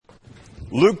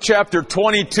Luke chapter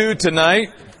 22 tonight.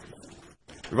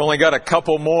 We've only got a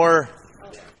couple more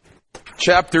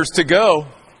chapters to go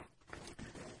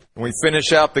when we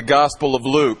finish out the Gospel of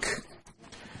Luke.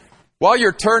 While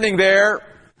you're turning there,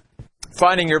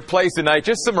 finding your place tonight,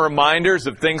 just some reminders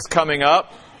of things coming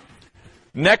up.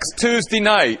 Next Tuesday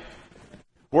night,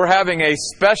 we're having a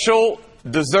special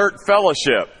dessert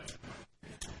fellowship.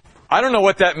 I don't know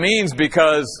what that means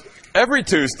because every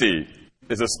Tuesday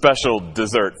is a special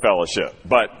dessert fellowship.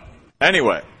 But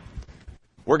anyway,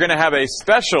 we're going to have a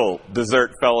special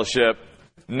dessert fellowship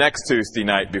next Tuesday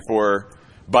night before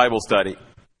Bible study.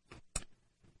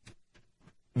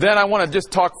 Then I want to just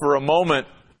talk for a moment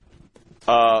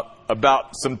about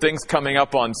some things coming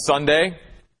up on Sunday.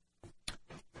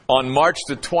 On March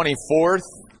the 24th,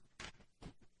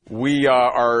 we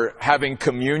are having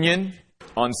communion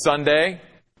on Sunday.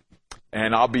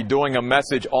 And I'll be doing a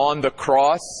message on the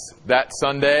cross that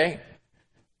Sunday.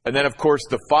 And then, of course,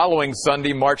 the following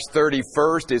Sunday, March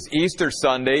 31st, is Easter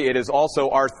Sunday. It is also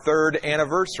our third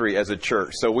anniversary as a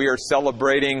church. So we are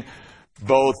celebrating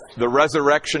both the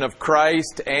resurrection of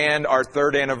Christ and our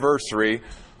third anniversary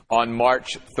on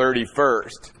March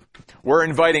 31st. We're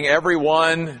inviting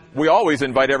everyone, we always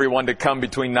invite everyone to come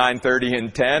between 9:30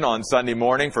 and 10 on Sunday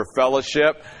morning for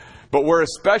fellowship. But we're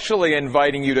especially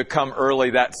inviting you to come early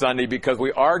that Sunday because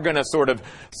we are going to sort of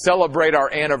celebrate our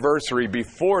anniversary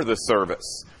before the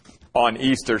service on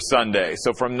Easter Sunday.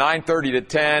 So from 9:30 to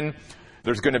 10,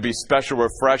 there's going to be special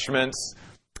refreshments,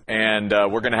 and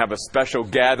we're going to have a special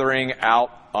gathering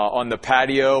out on the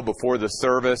patio before the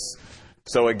service.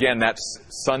 So again, that's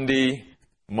Sunday,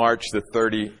 March the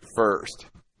 31st.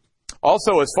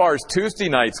 Also, as far as Tuesday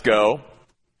nights go,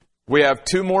 we have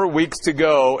 2 more weeks to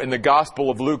go in the Gospel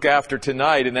of Luke after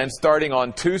tonight, and then starting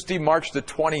on Tuesday, March the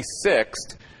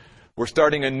 26th, we're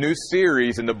starting a new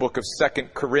series in the book of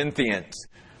 2 Corinthians.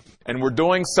 And we're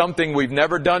doing something we've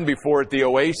never done before at the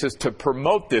Oasis to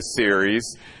promote this series,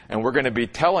 and we're going to be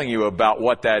telling you about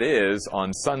what that is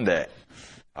on Sunday.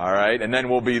 All right? And then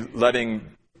we'll be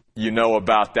letting you know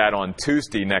about that on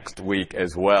Tuesday next week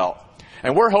as well.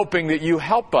 And we're hoping that you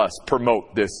help us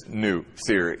promote this new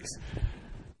series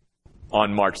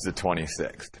on March the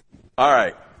 26th. All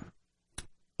right.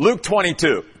 Luke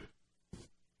 22.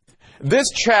 This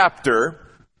chapter,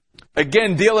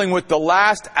 again dealing with the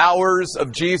last hours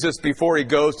of Jesus before he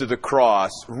goes to the cross,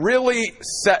 really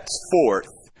sets forth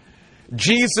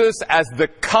Jesus as the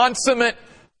consummate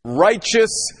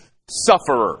righteous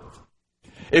sufferer.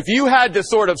 If you had to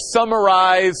sort of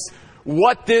summarize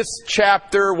what this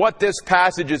chapter, what this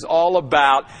passage is all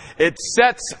about, it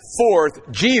sets forth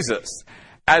Jesus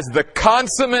as the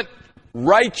consummate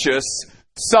righteous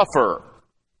sufferer.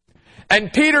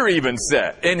 And Peter even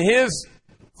said in his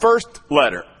first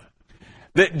letter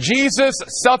that Jesus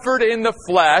suffered in the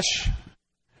flesh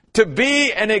to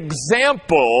be an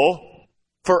example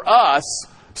for us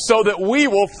so that we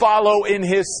will follow in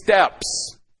his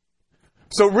steps.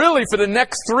 So really for the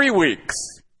next 3 weeks,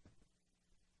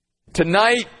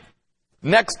 tonight,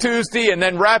 next Tuesday, and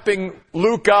then wrapping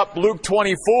Luke up, Luke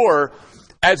 24,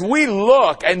 as we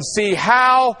look and see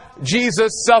how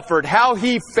Jesus suffered, how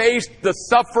he faced the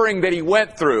suffering that he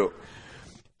went through,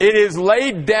 it is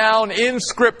laid down in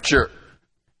Scripture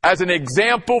as an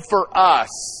example for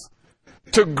us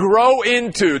to grow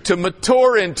into, to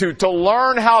mature into, to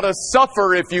learn how to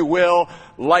suffer, if you will,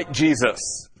 like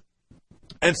Jesus.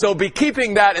 And so be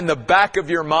keeping that in the back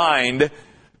of your mind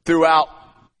throughout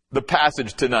the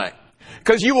passage tonight.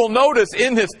 Because you will notice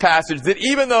in this passage that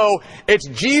even though it's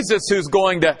Jesus who's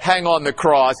going to hang on the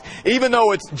cross, even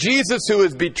though it's Jesus who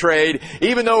is betrayed,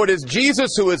 even though it is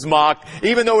Jesus who is mocked,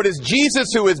 even though it is Jesus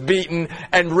who is beaten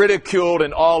and ridiculed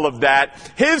and all of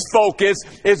that, his focus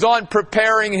is on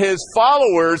preparing his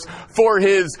followers for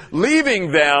his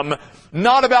leaving them,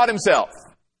 not about himself.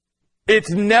 It's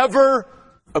never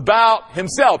about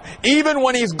himself. Even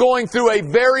when he's going through a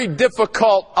very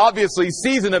difficult, obviously,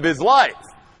 season of his life,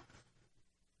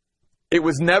 it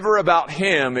was never about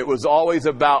him. It was always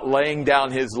about laying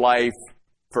down his life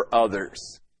for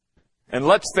others. And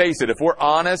let's face it, if we're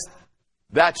honest,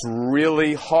 that's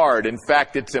really hard. In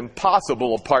fact, it's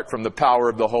impossible apart from the power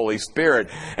of the Holy Spirit.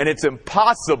 And it's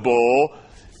impossible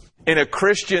in a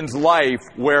Christian's life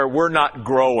where we're not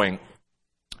growing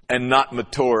and not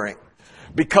maturing.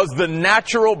 Because the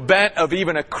natural bent of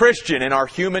even a Christian in our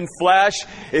human flesh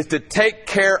is to take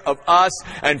care of us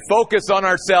and focus on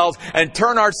ourselves and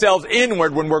turn ourselves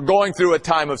inward when we're going through a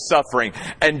time of suffering.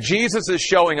 And Jesus is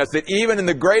showing us that even in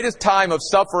the greatest time of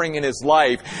suffering in his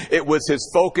life,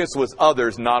 his focus was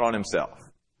others, not on himself.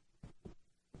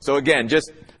 So again,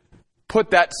 just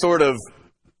put that sort of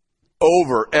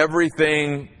over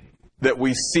everything that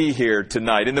we see here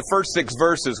tonight. In the first 6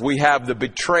 verses, we have the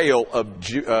betrayal of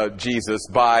Jesus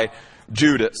by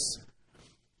Judas.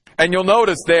 And you'll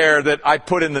notice there that I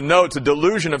put in the notes a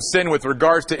delusion of sin with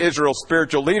regards to Israel's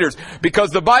spiritual leaders,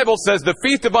 because the Bible says the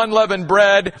Feast of Unleavened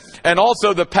Bread and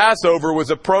also the Passover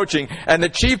was approaching, and the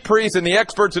chief priests and the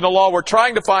experts in the law were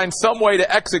trying to find some way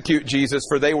to execute Jesus,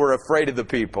 for they were afraid of the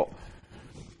people.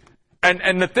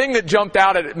 And the thing that jumped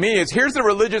out at me is, here's the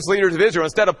religious leaders of Israel.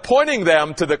 Instead of pointing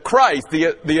them to the Christ,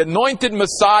 the anointed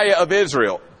Messiah of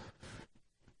Israel,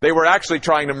 they were actually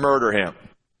trying to murder him.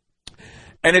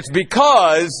 And it's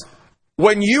because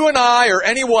when you and I or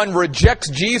anyone rejects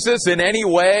Jesus in any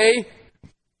way,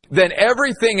 then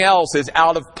everything else is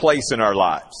out of place in our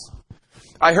lives.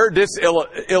 I heard this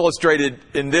illustrated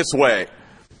in this way.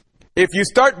 If you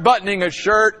start buttoning a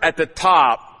shirt at the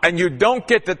top, and you don't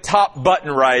get the top button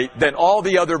right, then all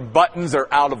the other buttons are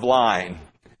out of line.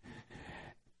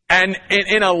 And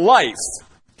in a life,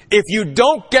 if you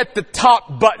don't get the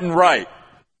top button right,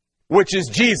 which is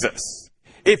Jesus,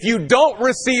 if you don't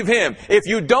receive Him, if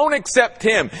you don't accept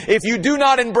Him, if you do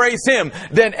not embrace Him,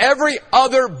 then every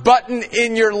other button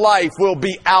in your life will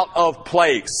be out of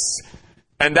place.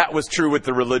 And that was true with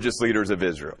the religious leaders of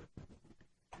Israel.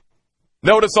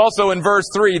 Notice also in verse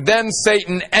 3, then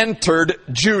Satan entered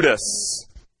Judas.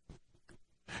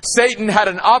 Satan had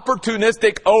an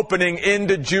opportunistic opening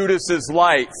into Judas's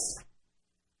life.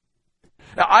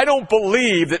 Now, I don't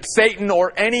believe that Satan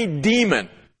or any demon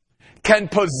can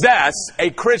possess a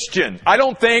Christian. I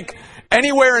don't think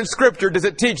anywhere in Scripture does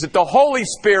it teach that the Holy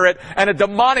Spirit and a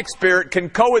demonic spirit can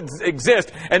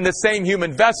coexist in the same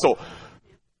human vessel.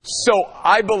 So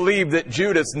I believe that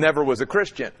Judas never was a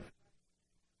Christian.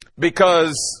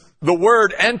 Because the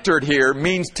word entered here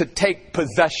means to take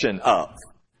possession of.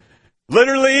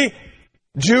 Literally,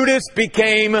 Judas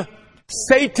became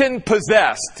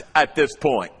Satan-possessed at this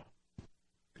point.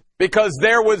 Because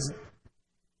there was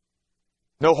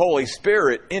no Holy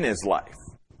Spirit in his life.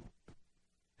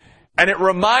 And it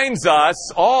reminds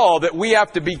us all that we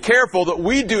have to be careful that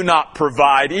we do not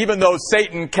provide, even though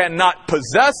Satan cannot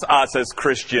possess us as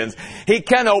Christians, he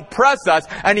can oppress us,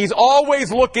 and he's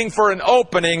always looking for an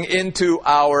opening into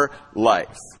our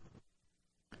life.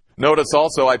 Notice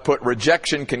also I put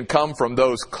rejection can come from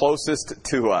those closest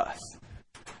to us.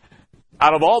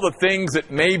 Out of all the things that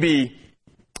maybe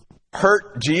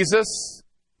hurt Jesus,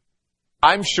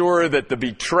 I'm sure that the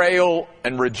betrayal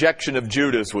and rejection of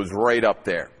Judas was right up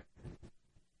there.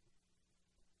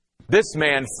 This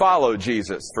man followed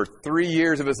Jesus for 3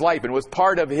 years of his life and was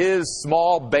part of his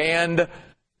small band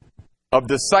of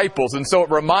disciples. And so it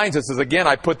reminds us, as again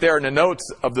I put there in the notes,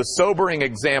 of the sobering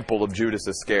example of Judas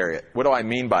Iscariot. What do I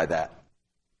mean by that?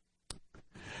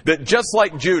 That just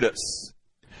like Judas,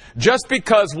 just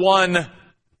because one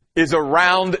is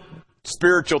around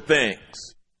spiritual things,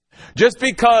 just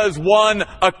because one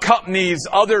accompanies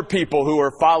other people who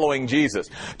are following Jesus,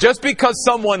 just because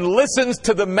someone listens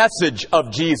to the message of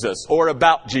Jesus or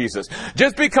about Jesus,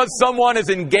 just because someone is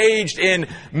engaged in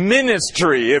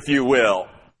ministry, if you will.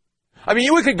 I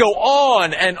mean, we could go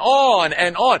on and on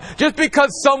and on. Just because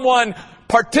someone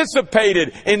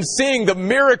participated in seeing the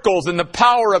miracles and the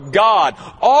power of God,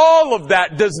 all of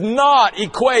that does not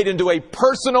equate into a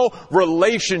personal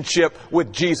relationship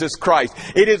with Jesus Christ.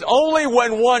 It is only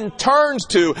when one turns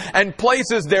to and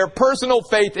places their personal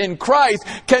faith in Christ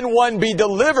can one be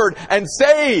delivered and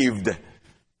saved.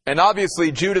 And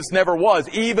obviously Judas never was,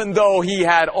 even though he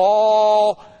had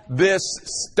all this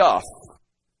stuff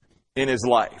in his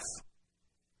life.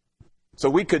 So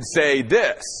we could say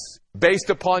this, based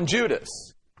upon Judas.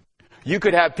 You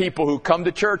could have people who come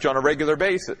to church on a regular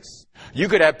basis. You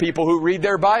could have people who read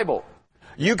their Bible.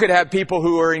 You could have people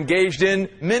who are engaged in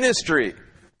ministry.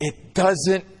 It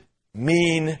doesn't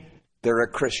mean they're a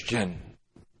Christian.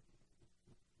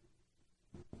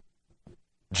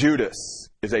 Judas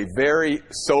is a very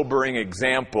sobering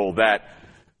example that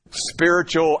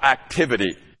spiritual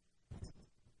activity,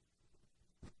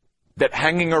 that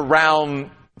hanging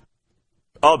around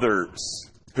others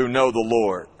who know the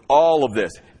Lord, all of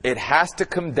this, it has to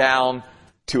come down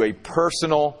to a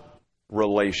personal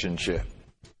relationship.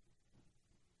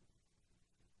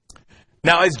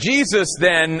 Now, as Jesus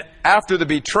then, after the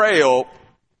betrayal,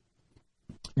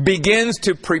 begins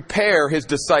to prepare His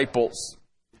disciples,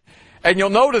 and you'll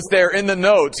notice there in the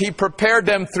notes, He prepared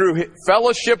them through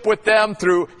fellowship with them,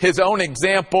 through His own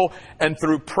example, and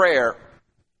through prayer.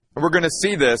 And we're going to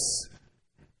see this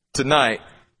tonight.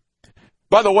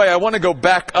 By the way, I want to go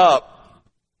back up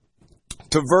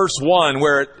to verse 1,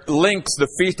 where it links the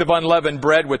Feast of Unleavened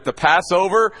Bread with the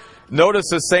Passover. Notice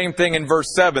the same thing in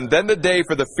verse 7. Then the day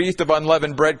for the feast of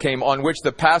unleavened bread came, on which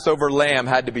the Passover lamb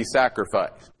had to be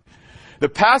sacrificed. The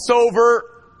Passover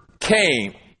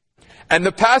came. And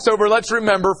the Passover, let's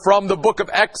remember, from the book of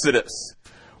Exodus,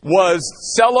 was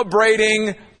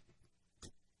celebrating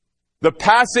the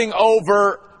passing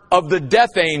over of the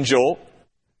death angel,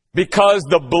 because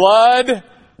the blood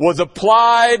was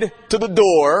applied to the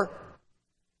door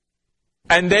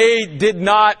and they did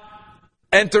not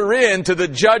enter into the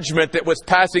judgment that was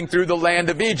passing through the land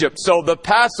of Egypt. So the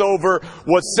Passover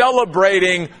was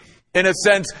celebrating, in a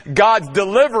sense, God's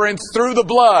deliverance through the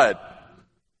blood.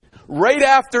 Right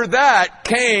after that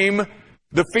came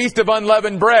the Feast of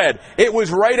Unleavened Bread. It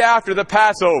was right after the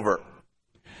Passover.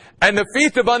 And the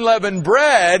Feast of Unleavened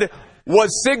Bread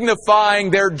was signifying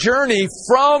their journey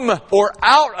from or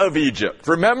out of Egypt.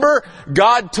 Remember,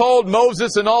 God told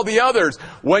Moses and all the others,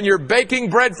 when you're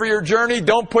baking bread for your journey,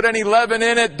 don't put any leaven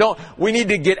in it. We need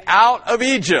to get out of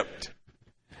Egypt.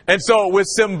 And so it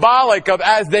was symbolic of,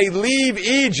 as they leave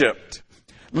Egypt,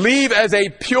 leave as a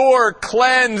pure,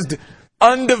 cleansed,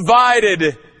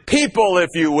 undivided people, if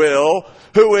you will,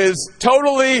 who is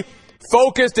totally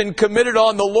focused and committed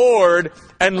on the Lord,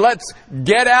 and let's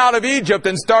get out of Egypt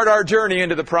and start our journey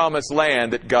into the promised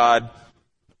land that God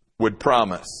would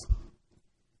promise.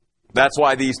 That's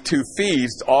why these two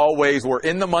feasts always were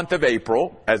in the month of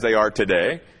April, as they are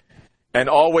today, and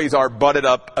always are butted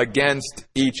up against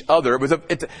each other.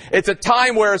 It's a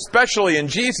time where, especially in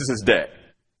Jesus' day,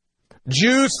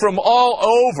 Jews from all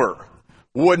over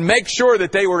would make sure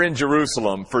that they were in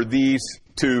Jerusalem for these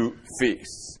two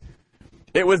feasts.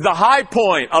 It was the high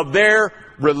point of their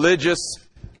religious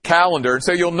calendar. And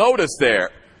so you'll notice there,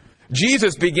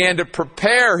 Jesus began to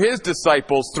prepare His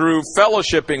disciples through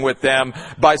fellowshipping with them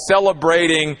by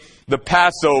celebrating the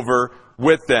Passover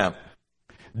with them.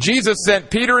 Jesus sent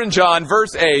Peter and John,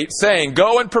 verse 8, saying,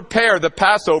 "Go and prepare the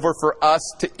Passover for us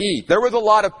to eat." There was a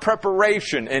lot of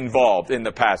preparation involved in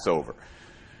the Passover.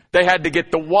 They had to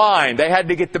get the wine. They had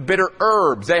to get the bitter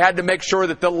herbs. They had to make sure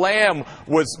that the lamb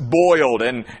was boiled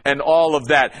and all of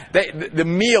that. The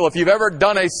meal, if you've ever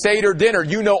done a Seder dinner,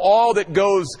 you know all that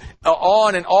goes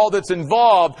on and all that's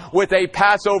involved with a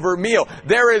Passover meal.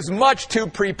 There is much to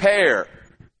prepare.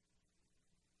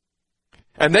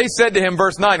 And they said to Him,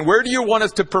 verse 9, "Where do you want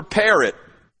us to prepare it?"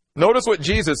 Notice what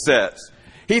Jesus says.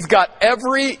 He's got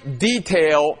every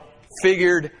detail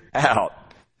figured out.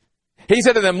 He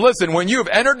said to them, "Listen, when you have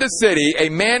entered the city, a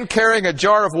man carrying a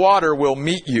jar of water will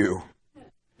meet you.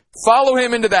 Follow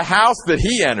him into the house that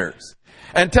he enters,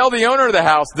 and tell the owner of the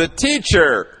house, 'The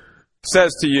teacher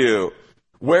says to you,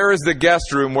 where is the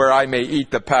guest room where I may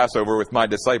eat the Passover with my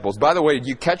disciples?'" By the way, did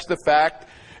you catch the fact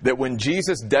that when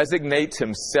Jesus designates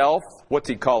Himself, what's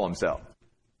He call Himself?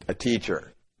 A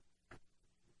teacher.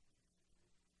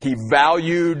 He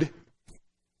valued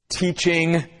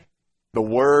teaching the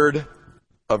Word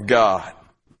of God.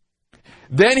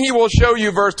 "Then He will show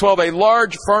you," verse 12, "a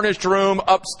large furnished room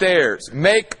upstairs.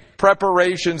 Make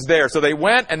preparations there." So they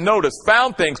went and, notice,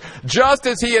 found things just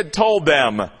as He had told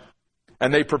them,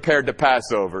 and they prepared the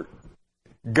Passover.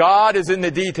 God is in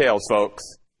the details, folks.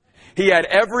 He had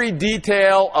every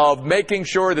detail of making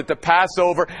sure that the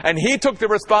Passover, and He took the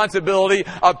responsibility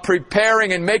of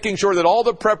preparing and making sure that all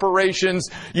the preparations,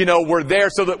 were there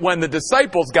so that when the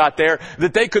disciples got there,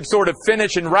 that they could sort of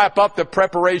finish and wrap up the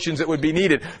preparations that would be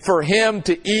needed for Him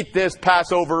to eat this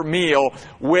Passover meal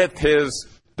with His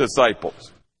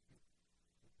disciples.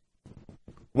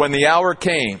 When the hour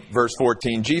came, verse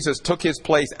 14, Jesus took His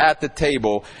place at the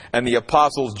table and the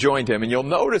apostles joined Him. And you'll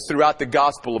notice throughout the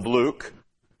Gospel of Luke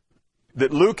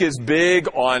that Luke is big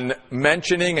on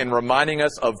mentioning and reminding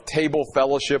us of table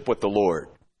fellowship with the Lord.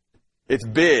 It's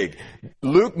big.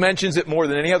 Luke mentions it more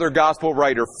than any other gospel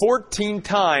writer. 14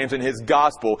 times in his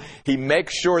gospel, he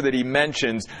makes sure that he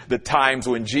mentions the times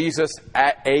when Jesus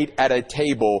ate at a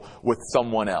table with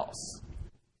someone else.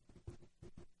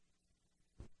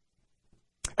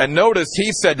 And notice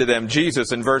He said to them,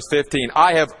 Jesus, in verse 15,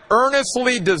 "I have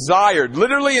earnestly desired,"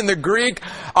 literally in the Greek,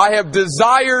 "I have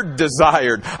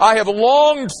desired. I have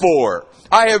longed for.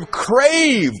 I have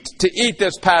craved to eat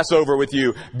this Passover with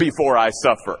you before I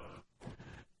suffer."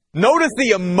 Notice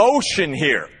the emotion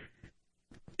here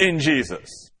in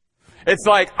Jesus. It's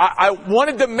like, I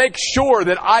wanted to make sure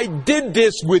that I did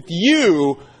this with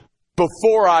you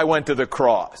before I went to the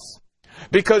cross.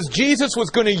 Because Jesus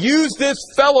was going to use this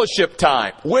fellowship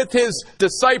time with His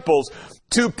disciples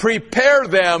to prepare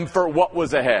them for what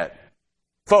was ahead.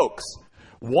 Folks,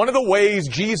 one of the ways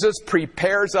Jesus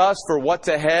prepares us for what's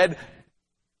ahead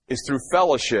is through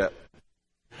fellowship.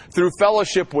 Through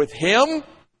fellowship with Him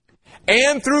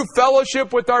and through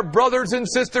fellowship with our brothers and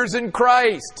sisters in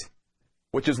Christ.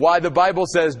 which is why the Bible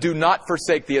says, do not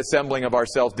forsake the assembling of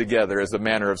ourselves together, as the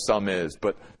manner of some is,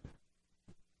 but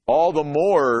all the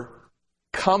more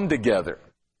come together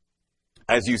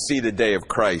as you see the day of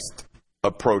Christ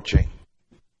approaching.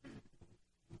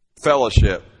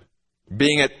 Fellowship,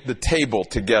 being at the table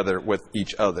together with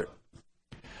each other.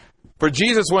 For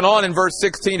Jesus went on in verse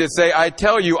 16 to say, I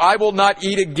tell you, I will not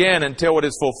eat again until it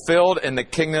is fulfilled in the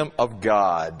kingdom of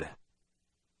God.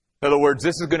 In other words,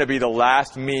 this is going to be the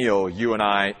last meal you and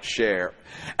I share.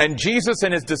 And Jesus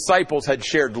and his disciples had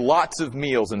shared lots of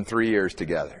meals in 3 years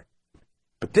together.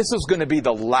 But this was going to be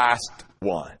the last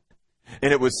one.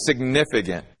 And it was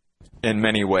significant in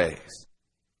many ways.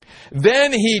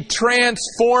 Then he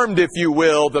transformed, if you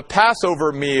will, the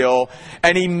Passover meal,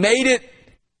 and he made it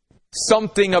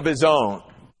something of his own.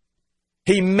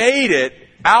 He made it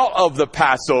out of the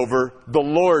Passover, the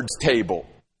Lord's table.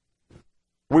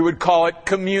 We would call it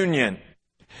communion.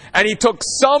 And he took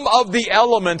some of the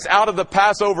elements out of the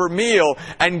Passover meal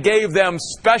and gave them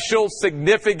special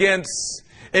significance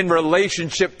in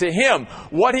relationship to him.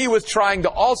 What he was trying to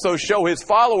also show his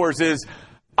followers is,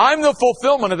 I'm the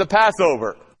fulfillment of the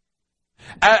Passover.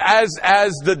 As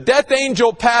the death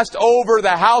angel passed over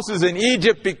the houses in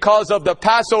Egypt because of the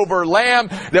Passover lamb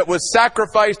that was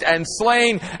sacrificed and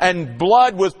slain and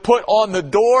blood was put on the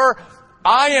door,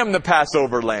 I am the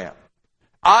Passover lamb.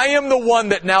 I am the one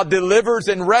that now delivers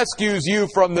and rescues you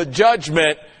from the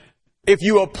judgment if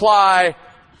you apply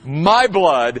my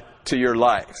blood to your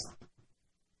life.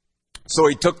 So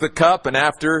he took the cup, and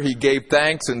after he gave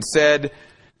thanks and said,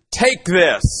 take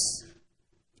this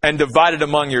and divide it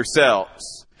among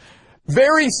yourselves.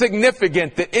 Very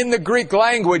significant that in the Greek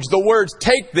language, the words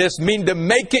take this mean to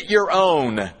make it your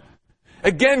own.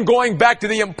 Again, going back to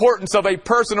the importance of a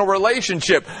personal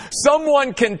relationship.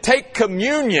 Someone can take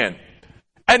communion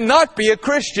and not be a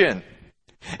Christian.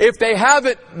 If they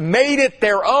haven't made it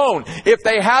their own, if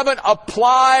they haven't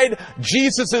applied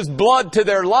Jesus' blood to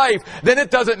their life, then it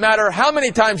doesn't matter how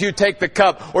many times you take the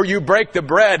cup or you break the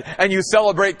bread and you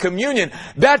celebrate communion.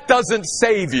 That doesn't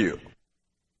save you.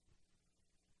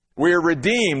 We are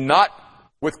redeemed not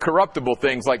with corruptible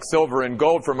things like silver and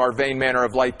gold from our vain manner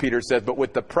of life, Peter says, but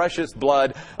with the precious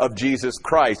blood of Jesus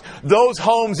Christ. Those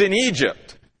homes in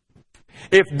Egypt,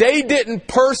 if they didn't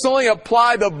personally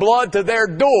apply the blood to their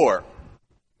door,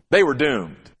 they were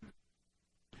doomed.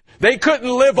 They couldn't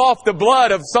live off the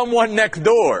blood of someone next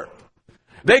door.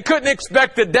 They couldn't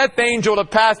expect the death angel to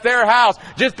pass their house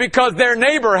just because their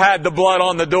neighbor had the blood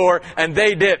on the door and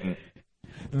they didn't.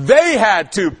 They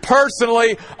had to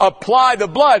personally apply the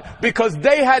blood because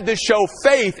they had to show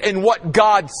faith in what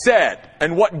God said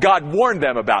and what God warned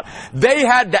them about. They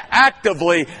had to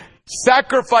actively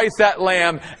sacrifice that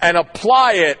lamb and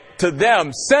apply it to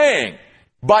them, saying,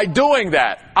 by doing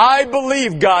that, I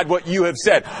believe, God, what you have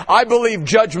said. I believe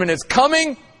judgment is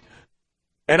coming,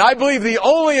 and I believe the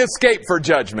only escape for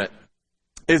judgment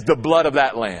is the blood of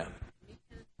that lamb.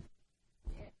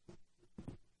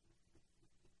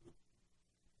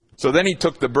 So then he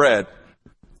took the bread,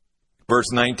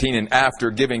 verse 19, and after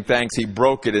giving thanks, he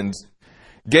broke it and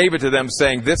gave it to them,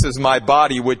 saying, this is my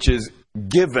body, which is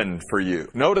given for you.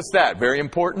 Notice that, very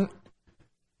important.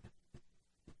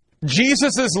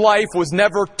 Jesus' life was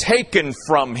never taken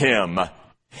from him.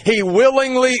 He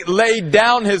willingly laid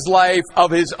down his life of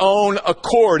his own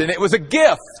accord, and it was a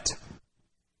gift.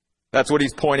 That's what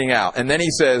he's pointing out. And then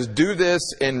he says, do this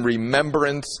in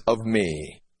remembrance of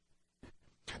me.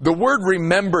 The word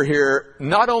remember here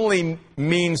not only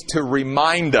means to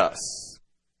remind us,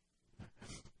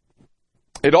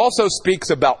 it also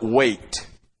speaks about weight.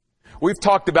 We've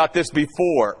talked about this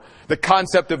before. The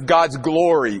concept of God's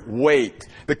glory, weight.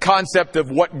 The concept of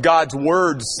what God's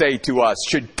words say to us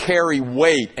should carry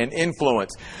weight and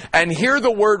influence. And here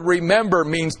the word remember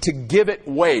means to give it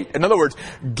weight. In other words,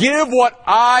 give what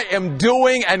I am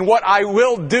doing and what I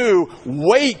will do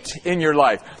weight in your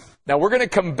life. Now we're going to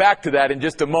come back to that in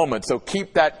just a moment. So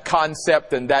keep that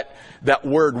concept and that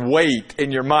word weight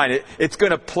in your mind. It's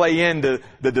going to play into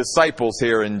the disciples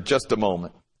here in just a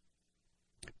moment.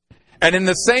 And in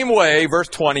the same way, verse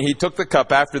 20, he took the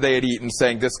cup after they had eaten,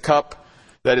 saying, this cup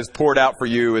that is poured out for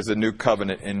you is a new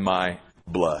covenant in my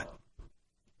blood.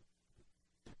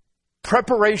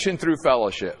 Preparation through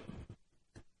fellowship.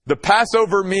 The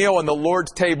Passover meal and the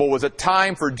Lord's table was a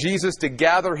time for Jesus to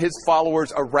gather his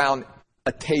followers around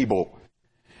a table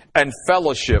and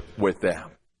fellowship with them.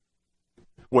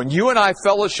 When you and I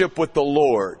fellowship with the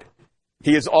Lord,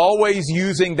 he is always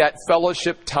using that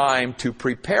fellowship time to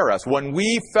prepare us. When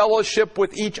we fellowship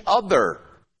with each other,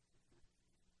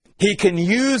 he can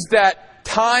use that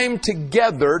time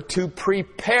together to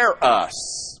prepare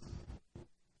us.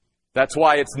 That's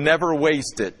why it's never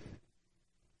wasted.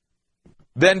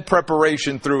 Then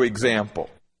preparation through example.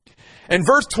 In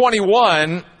verse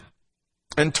 21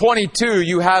 and 22,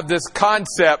 you have this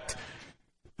concept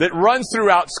that runs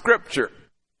throughout Scripture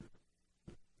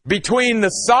between the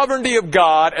sovereignty of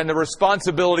God and the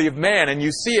responsibility of man. And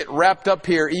you see it wrapped up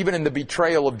here even in the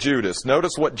betrayal of Judas.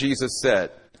 Notice what Jesus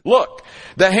said. Look,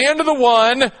 the hand of the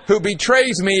one who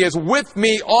betrays me is with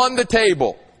me on the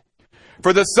table.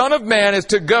 For the Son of Man is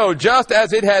to go just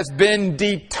as it has been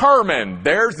determined.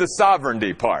 There's the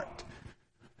sovereignty part.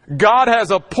 God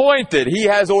has appointed, He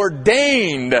has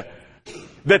ordained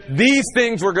that these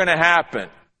things were going to happen.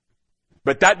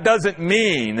 But that doesn't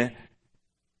mean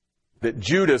that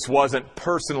Judas wasn't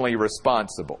personally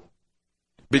responsible.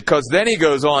 Because then he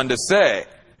goes on to say,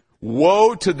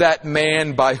 woe to that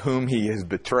man by whom he is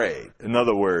betrayed. In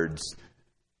other words,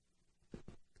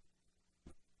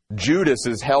 Judas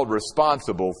is held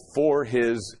responsible for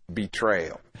his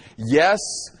betrayal. Yes,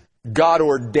 God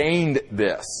ordained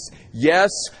this.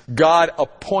 Yes, God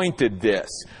appointed this.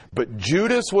 But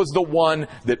Judas was the one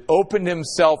that opened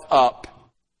himself up.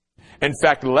 In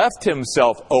fact, left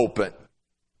himself open.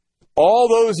 All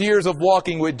those years of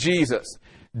walking with Jesus,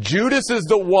 Judas is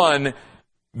the one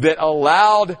that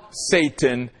allowed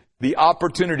Satan the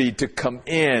opportunity to come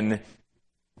in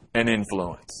and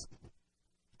influence.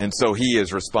 And so he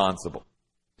is responsible.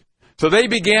 So they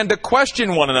began to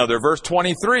question one another, verse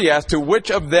 23, as to which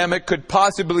of them it could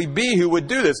possibly be who would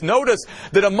do this. Notice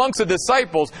that amongst the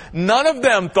disciples, none of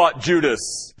them thought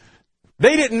Judas.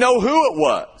 They didn't know who it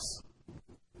was.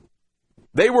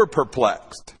 They were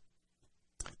perplexed.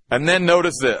 And then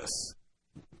notice this.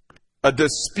 A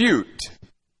dispute,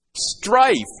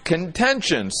 strife,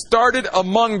 contention started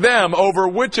among them over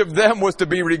which of them was to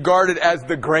be regarded as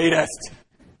the greatest.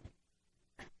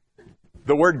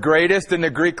 The word greatest in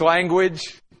the Greek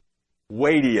language,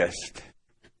 weightiest.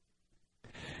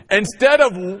 Instead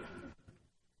of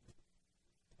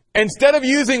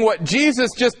using what Jesus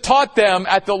just taught them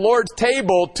at the Lord's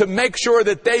table to make sure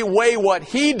that they weigh what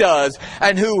He does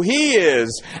and who He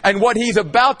is and what He's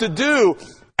about to do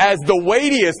as the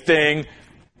weightiest thing,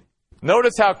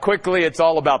 notice how quickly it's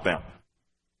all about them.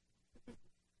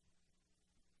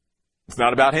 It's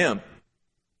not about Him.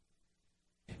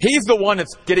 He's the one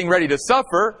that's getting ready to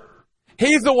suffer.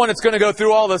 He's the one that's going to go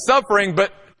through all the suffering,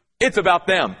 but it's about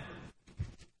them.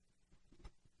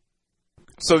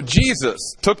 So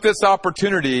Jesus took this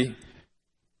opportunity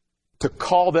to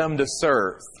call them to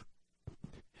serve.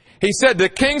 He said, the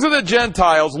kings of the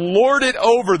Gentiles lord it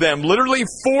over them, literally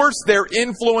force their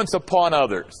influence upon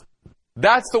others.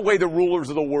 That's the way the rulers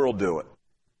of the world do it.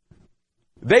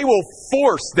 They will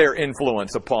force their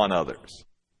influence upon others.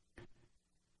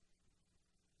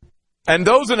 And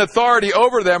those in authority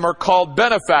over them are called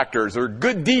benefactors or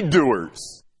good deed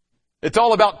doers. It's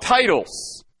all about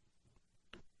titles.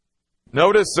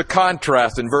 Notice the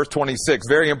contrast in verse 26.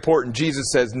 Very important.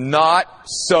 Jesus says, not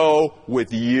so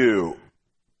with you.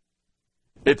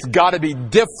 It's got to be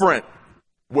different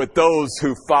with those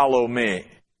who follow me.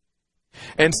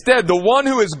 Instead, the one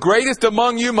who is greatest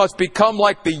among you must become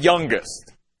like the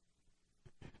youngest.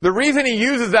 The reason he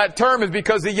uses that term is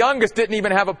because the youngest didn't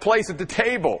even have a place at the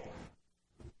table.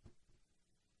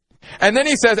 And then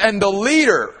he says, and the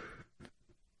leader,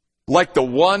 like the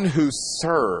one who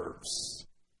serves.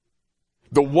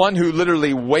 The one who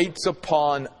literally waits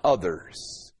upon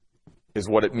others is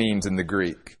what it means in the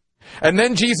Greek. And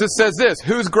then Jesus says this,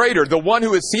 who's greater, the one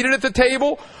who is seated at the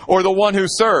table or the one who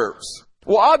serves?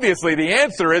 Well, obviously the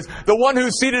answer is the one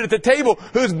who's seated at the table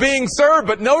who's being served.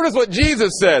 But notice what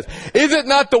Jesus says. Is it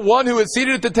not the one who is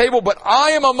seated at the table, but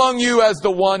I am among you as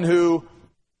the one who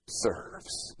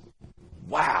serves?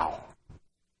 Wow.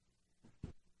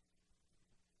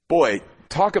 Boy,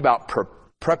 talk about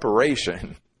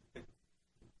preparation.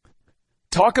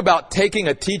 Talk about taking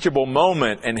a teachable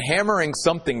moment and hammering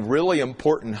something really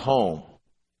important home.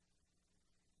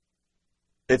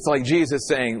 It's like Jesus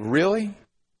saying, really?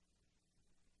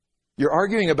 You're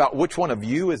arguing about which one of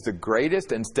you is the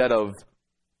greatest instead of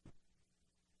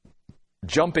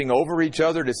jumping over each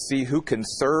other to see who can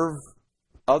serve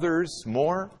others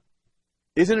more?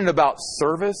 Isn't it about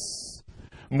service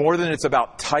more than it's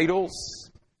about titles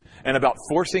and about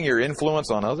forcing your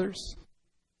influence on others?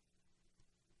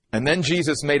 And then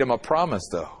Jesus made him a promise,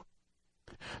 though.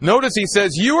 Notice he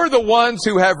says, you are the ones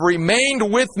who have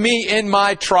remained with me in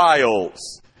my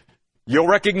trials. You'll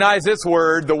recognize this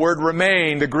word, the word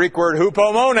remain, the Greek word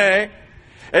hupomone.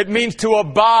 It means to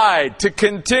abide, to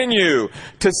continue,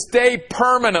 to stay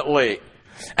permanently.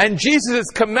 And Jesus is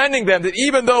commending them that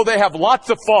even though they have lots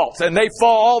of faults, and they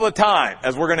fall all the time,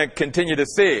 as we're going to continue to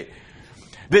see,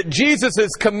 That Jesus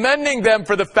is commending them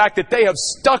for the fact that they have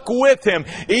stuck with Him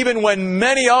even when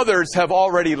many others have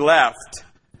already left.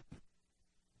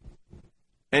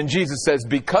 And Jesus says,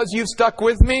 because you've stuck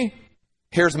with me,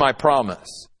 here's my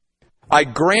promise. I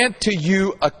grant to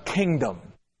you a kingdom.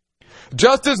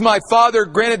 Just as my Father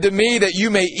granted to me that you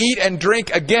may eat and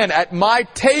drink again at my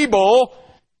table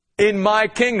in my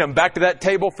kingdom. Back to that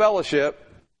table fellowship.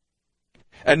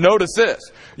 And notice this.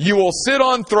 You will sit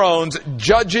on thrones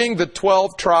judging the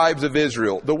 12 tribes of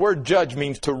Israel. The word judge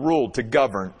means to rule, to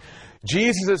govern.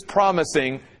 Jesus is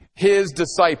promising His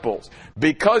disciples,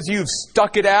 because you've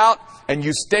stuck it out and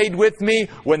you stayed with me,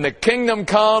 when the kingdom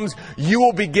comes, you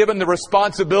will be given the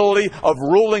responsibility of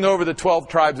ruling over the 12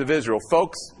 tribes of Israel.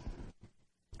 Folks,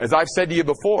 as I've said to you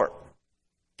before,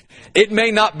 it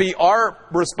may not be our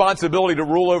responsibility to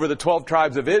rule over the 12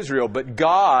 tribes of Israel, but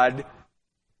God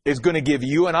is going to give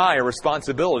you and I a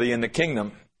responsibility in the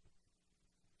kingdom.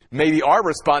 Maybe our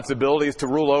responsibility is to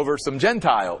rule over some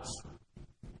Gentiles.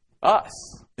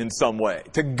 Us, in some way.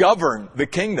 To govern the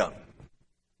kingdom.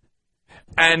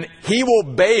 And He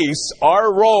will base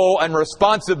our role and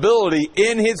responsibility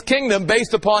in His kingdom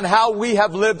based upon how we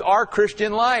have lived our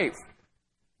Christian life.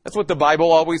 That's what the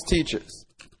Bible always teaches.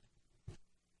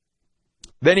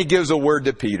 Then He gives a word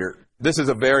to Peter. This is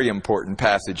a very important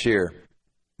passage here.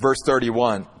 Verse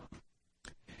 31.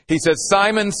 He says,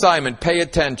 Simon, Simon, pay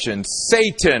attention.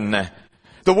 Satan.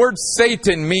 The word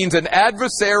Satan means an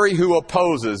adversary who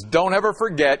opposes. Don't ever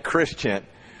forget, Christian,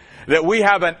 that we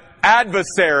have an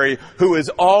adversary who is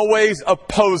always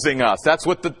opposing us. That's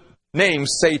what the name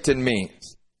Satan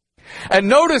means. And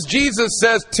notice Jesus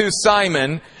says to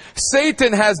Simon,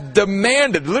 Satan has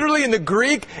demanded. Literally in the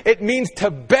Greek, it means to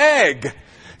beg.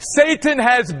 Satan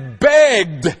has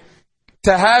begged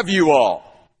to have you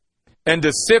all and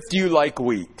to sift you like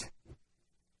wheat.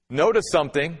 Notice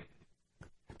something.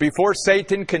 Before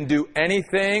Satan can do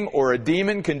anything, or a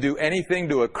demon can do anything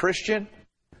to a Christian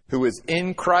who is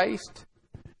in Christ,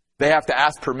 they have to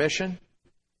ask permission.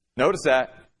 Notice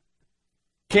that.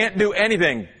 Can't do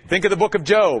anything. Think of the book of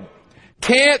Job.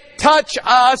 Can't touch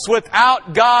us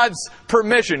without God's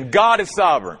permission. God is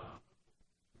sovereign.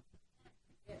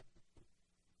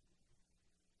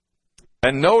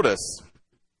 And notice,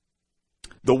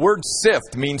 the word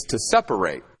sift means to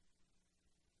separate.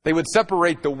 They would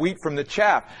separate the wheat from the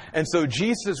chaff. And so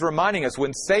Jesus is reminding us,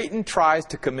 when Satan tries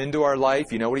to come into our life,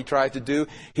 you know what he tries to do?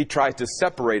 He tries to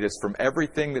separate us from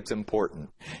everything that's important.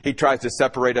 He tries to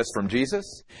separate us from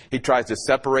Jesus. He tries to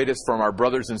separate us from our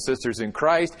brothers and sisters in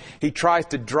Christ. He tries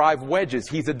to drive wedges.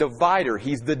 He's a divider.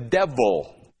 He's the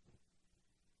devil.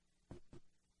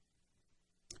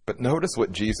 But notice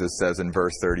what Jesus says in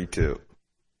verse 32.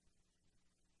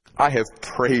 I have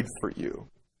prayed for you.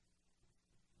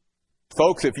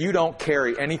 Folks, if you don't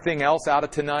carry anything else out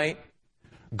of tonight,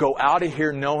 go out of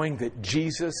here knowing that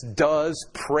Jesus does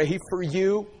pray for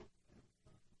you.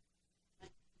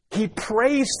 He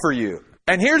prays for you.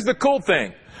 And here's the cool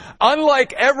thing.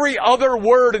 Unlike every other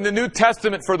word in the New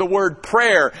Testament for the word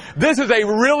prayer, this is a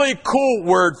really cool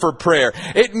word for prayer.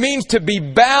 It means to be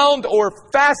bound or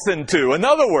fastened to. In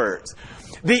other words,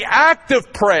 the act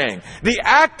of praying, the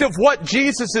act of what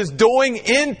Jesus is doing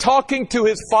in talking to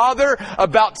His Father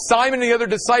about Simon and the other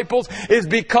disciples is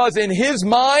because in His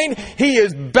mind, He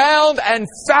is bound and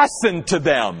fastened to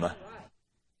them.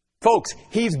 Folks,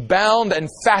 He's bound and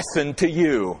fastened to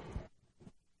you.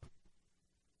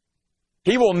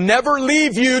 He will never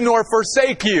leave you nor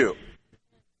forsake you.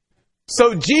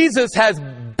 So Jesus has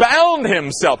bound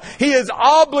Himself. He has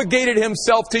obligated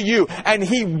Himself to you, and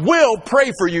He will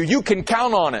pray for you. You can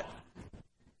count on it.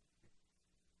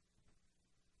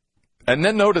 And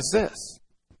then notice this.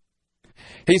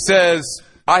 He says,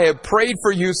 I have prayed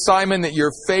for you, Simon, that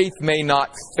your faith may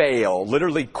not fail.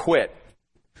 Literally quit.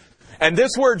 And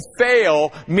this word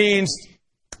fail means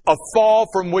a fall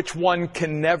from which one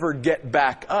can never get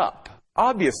back up.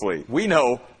 Obviously, we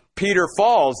know Peter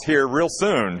falls here real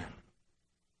soon.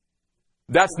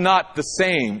 That's not the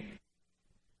same.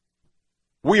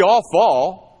 We all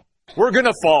fall. We're going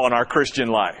to fall in our Christian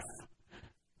life.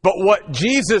 But what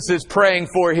Jesus is praying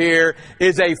for here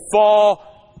is a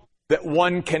fall that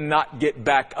one cannot get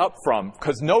back up from.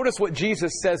 Because notice what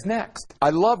Jesus says next. I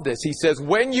love this. He says,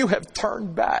 when you have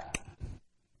turned back.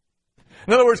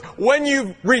 In other words, when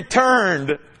you've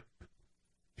returned.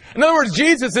 In other words,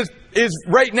 Jesus is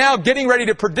right now getting ready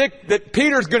to predict that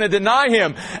Peter's going to deny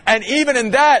Him. And even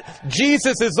in that,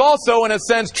 Jesus is also, in a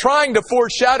sense, trying to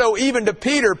foreshadow even to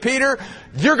Peter, Peter,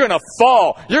 you're going to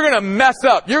fall. You're going to mess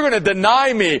up. You're going to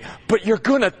deny me. But you're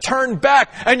going to turn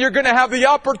back. And you're going to have the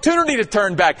opportunity to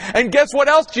turn back. And guess what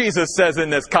else Jesus says in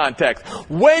this context?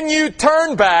 When you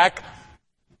turn back,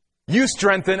 you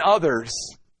strengthen others.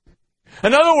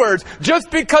 In other words,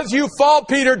 just because you fall,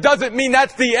 Peter, doesn't mean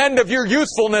that's the end of your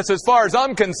usefulness as far as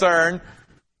I'm concerned.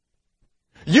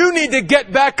 You need to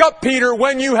get back up, Peter,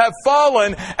 when you have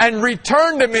fallen and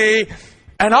return to me,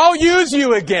 and I'll use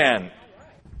you again.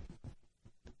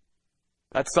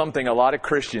 That's something a lot of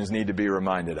Christians need to be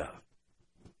reminded of.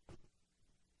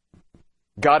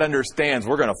 God understands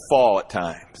we're going to fall at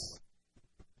times.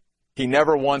 He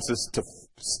never wants us to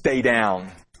stay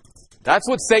down. That's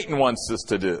what Satan wants us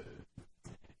to do.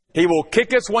 He will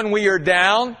kick us when we are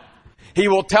down. He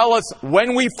will tell us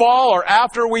when we fall or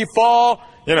after we fall,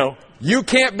 you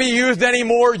can't be used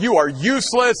anymore. You are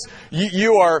useless.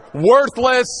 You are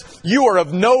worthless. You are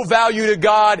of no value to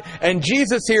God. And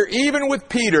Jesus here, even with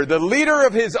Peter, the leader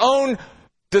of his own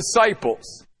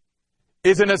disciples,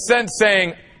 is in a sense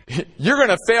saying, you're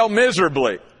going to fail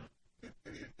miserably.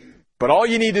 But all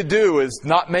you need to do is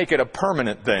not make it a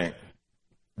permanent thing.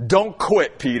 Don't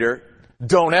quit, Peter.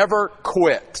 Don't ever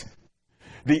quit.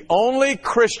 The only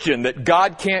Christian that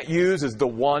God can't use is the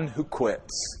one who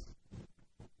quits.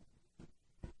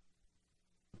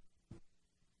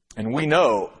 And we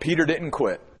know Peter didn't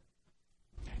quit.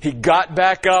 He got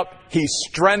back up. He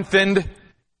strengthened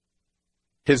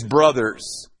his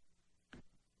brothers.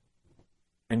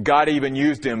 And God even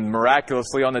used him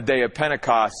miraculously on the day of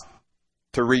Pentecost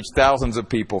to reach thousands of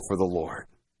people for the Lord.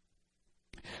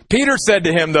 Peter said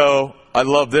to him, though, I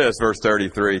love this, verse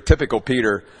 33, typical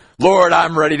Peter, Lord,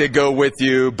 I'm ready to go with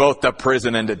you, both to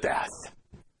prison and to death.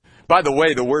 By the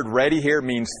way, the word ready here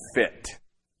means fit.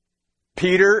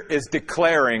 Peter is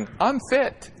declaring, I'm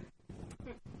fit.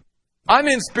 I'm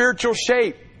in spiritual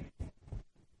shape.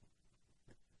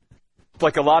 It's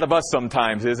like a lot of us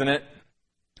sometimes, isn't it?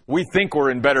 We think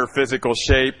we're in better physical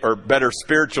shape or better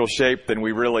spiritual shape than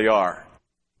we really are.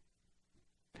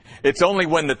 It's only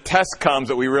when the test comes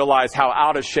that we realize how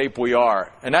out of shape we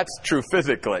are. And that's true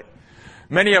physically.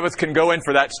 Many of us can go in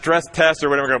for that stress test or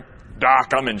whatever and go,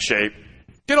 Doc, I'm in shape.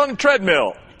 Get on the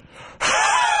treadmill.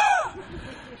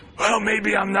 Well,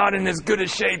 maybe I'm not in as good a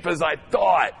shape as I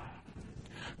thought.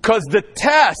 Because the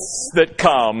tests that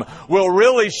come will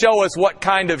really show us what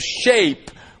kind of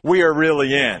shape we are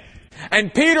really in.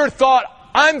 And Peter thought,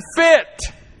 I'm fit.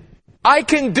 I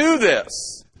can do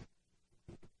this.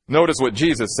 Notice what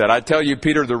Jesus said. I tell you,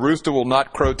 Peter, the rooster will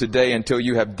not crow today until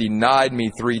you have denied me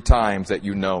 3 times that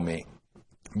you know me.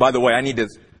 By the way, I need to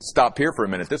stop here for a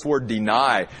minute. This word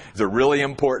deny is a really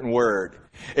important word.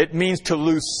 It means to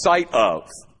lose sight of.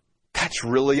 That's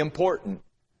really important.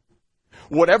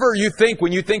 Whatever you think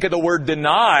when you think of the word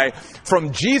deny,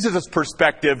 from Jesus'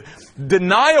 perspective,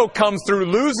 denial comes through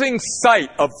losing sight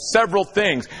of several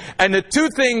things. And the 2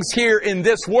 things here in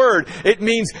this word, it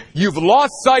means you've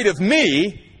lost sight of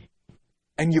me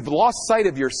and you've lost sight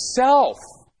of yourself.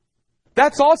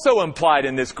 That's also implied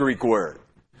in this Greek word.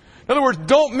 In other words,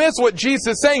 don't miss what Jesus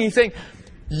is saying. He's saying,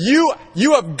 you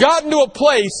have gotten to a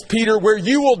place, Peter, where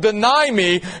you will deny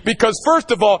me because,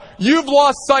 first of all, you've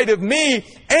lost sight of me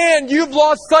and you've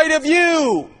lost sight of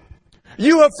you.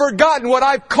 You have forgotten what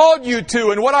I've called you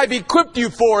to and what I've equipped you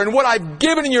for and what I've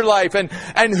given in your life and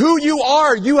who you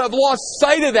are. You have lost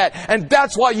sight of that, and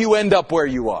that's why you end up where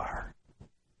you are.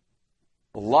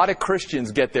 A lot of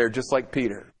Christians get there just like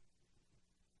Peter.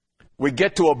 We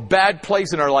get to a bad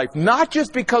place in our life, not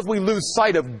just because we lose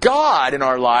sight of God in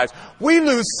our lives, we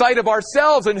lose sight of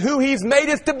ourselves and who He's made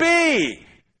us to be. And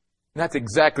that's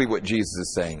exactly what Jesus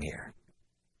is saying here.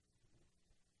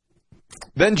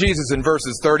 Then Jesus in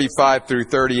verses 35 through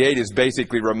 38 is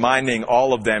basically reminding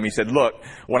all of them. He said, look,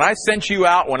 when I sent you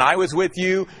out, when I was with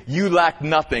you, you lacked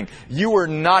nothing. You were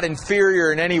not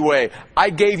inferior in any way.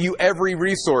 I gave you every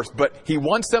resource. But He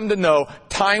wants them to know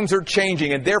times are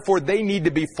changing and therefore they need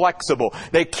to be flexible.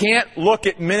 They can't look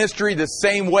at ministry the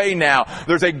same way now.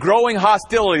 There's a growing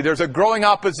hostility. There's a growing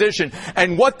opposition.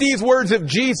 And what these words of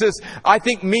Jesus, I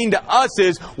think, mean to us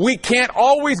is we can't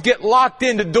always get locked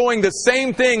into doing the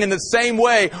same thing in the same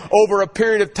way over a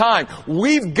period of time.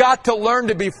 We've got to learn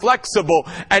to be flexible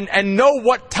and know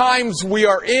what times we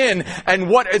are in and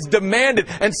what is demanded.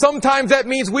 And sometimes that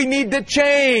means we need to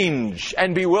change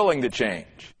and be willing to change.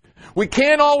 We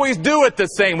can't always do it the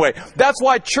same way. That's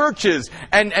why churches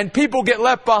and people get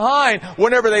left behind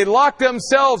whenever they lock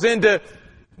themselves into,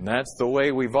 that's the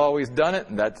way we've always done it,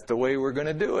 and that's the way we're going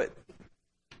to do it.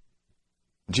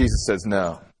 Jesus says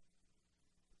no.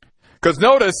 Because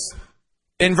notice,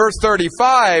 in verse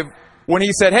 35, when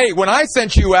He said, hey, when I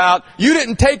sent you out, you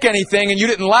didn't take anything and you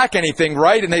didn't lack anything,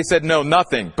 right? And they said, no,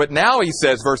 nothing. But now He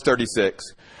says, verse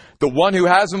 36, the one who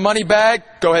has a money bag,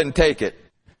 go ahead and take it.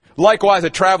 Likewise, a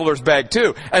traveler's bag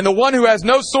too. And the one who has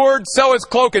no sword, sell his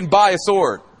cloak and buy a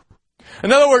sword.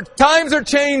 In other words, times are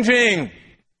changing.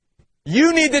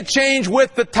 You need to change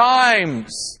with the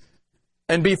times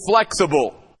and be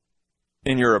flexible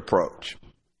in your approach.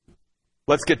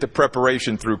 Let's get to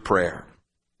preparation through prayer.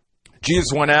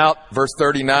 Jesus went out, verse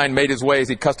 39, made his way as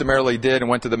he customarily did and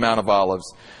went to the Mount of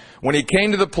Olives. When he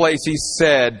came to the place, he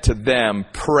said to them,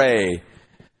 pray.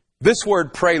 This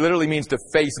word pray literally means to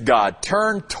face God.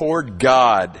 Turn toward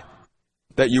God,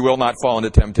 that you will not fall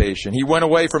into temptation. He went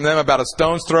away from them about a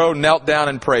stone's throw, knelt down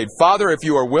and prayed, Father, if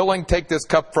you are willing, take this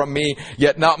cup from me,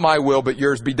 yet not my will, but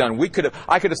yours be done.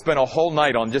 I could have spent a whole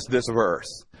night on just this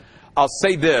verse. I'll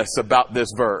say this about this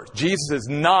verse. Jesus is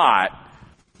not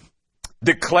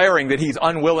declaring that he's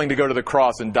unwilling to go to the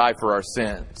cross and die for our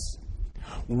sins.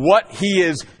 What he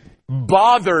is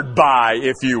bothered by,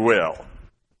 if you will,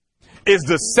 is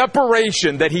the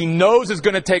separation that he knows is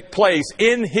going to take place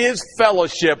in his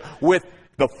fellowship with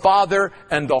the Father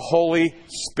and the Holy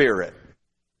Spirit.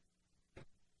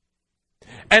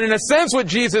 And in a sense, what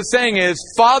Jesus is saying is,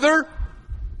 Father,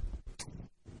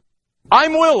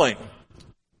 I'm willing.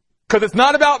 Because it's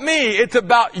not about me, it's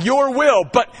about your will.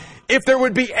 But if there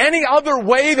would be any other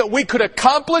way that we could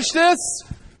accomplish this,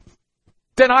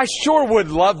 then I sure would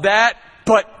love that.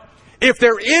 But if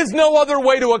there is no other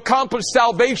way to accomplish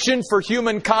salvation for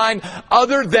humankind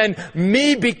other than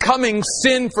me becoming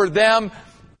sin for them,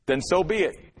 then so be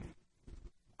it.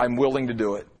 I'm willing to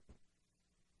do it.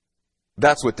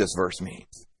 That's what this verse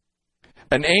means.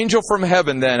 An angel from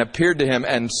heaven then appeared to him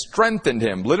and strengthened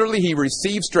him. Literally, he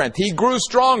received strength. He grew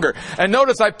stronger. And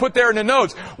notice I put there in the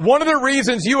notes, one of the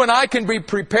reasons you and I can be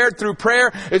prepared through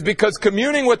prayer is because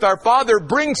communing with our Father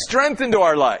brings strength into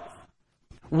our life.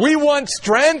 We want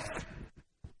strength.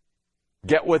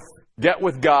 Get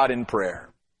with God in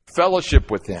prayer.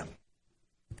 Fellowship with Him.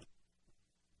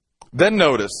 Then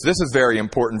notice, this is very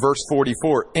important, verse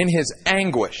 44. In his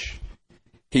anguish,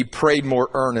 he prayed more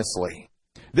earnestly.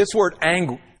 This word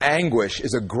anguish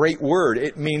is a great word.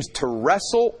 It means to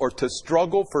wrestle or to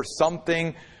struggle for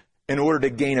something in order to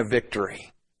gain a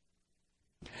victory.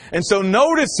 And so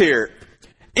notice here,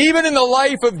 even in the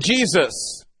life of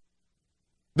Jesus,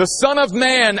 the Son of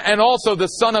Man and also the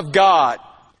Son of God,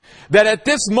 that at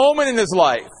this moment in his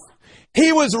life,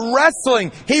 he was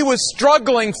wrestling, he was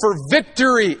struggling for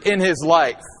victory in his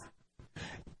life.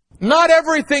 Not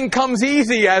everything comes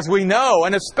easy, as we know,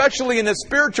 and especially in the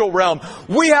spiritual realm.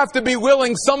 We have to be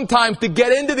willing sometimes to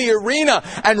get into the arena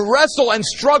and wrestle and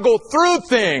struggle through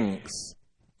things.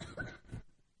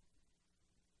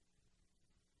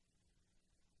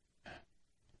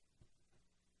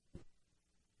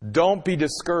 Don't be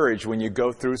discouraged when you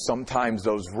go through sometimes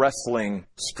those wrestling,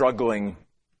 struggling,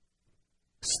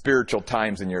 spiritual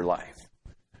times in your life.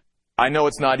 I know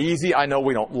it's not easy. I know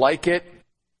we don't like it.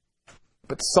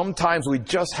 But sometimes we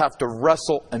just have to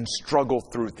wrestle and struggle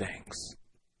through things.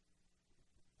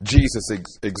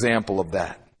 Jesus' example of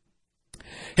that.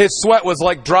 His sweat was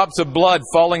like drops of blood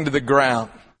falling to the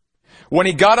ground. When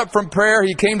he got up from prayer,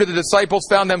 he came to the disciples,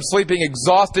 found them sleeping,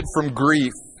 exhausted from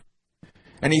grief.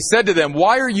 And he said to them,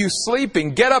 why are you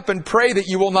sleeping? Get up and pray that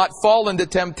you will not fall into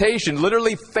temptation.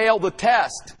 Literally fail the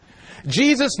test.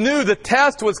 Jesus knew the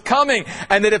test was coming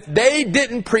and that if they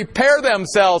didn't prepare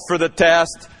themselves for the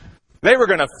test, they were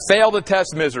going to fail the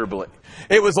test miserably.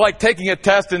 It was like taking a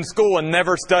test in school and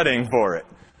never studying for it.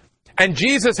 And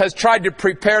Jesus has tried to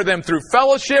prepare them through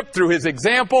fellowship, through His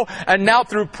example, and now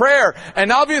through prayer.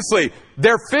 And obviously,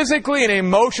 they're physically and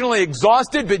emotionally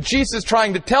exhausted, but Jesus is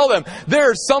trying to tell them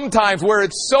there are some times where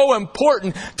it's so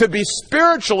important to be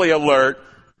spiritually alert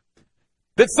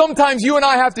that sometimes you and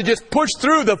I have to just push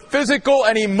through the physical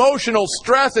and emotional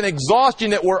stress and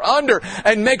exhaustion that we're under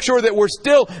and make sure that we're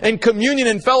still in communion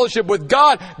and fellowship with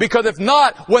God. Because if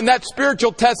not, when that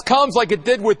spiritual test comes like it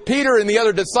did with Peter and the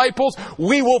other disciples,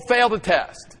 we will fail the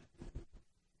test.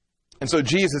 And so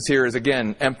Jesus here is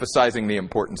again emphasizing the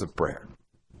importance of prayer.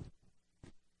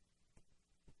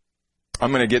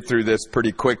 I'm going to get through this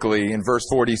pretty quickly. In verse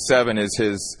 47 is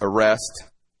his arrest.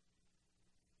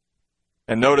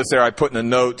 And notice there I put in the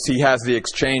notes, he has the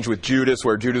exchange with Judas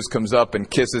where Judas comes up and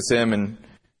kisses him and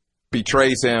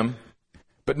betrays him.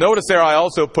 But notice there I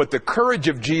also put the courage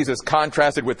of Jesus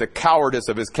contrasted with the cowardice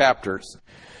of his captors.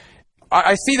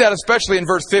 I see that especially in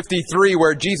verse 53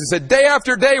 where Jesus said, day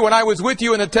after day when I was with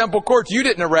you in the temple courts, you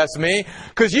didn't arrest me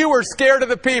because you were scared of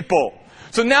the people.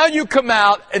 So now you come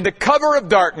out in the cover of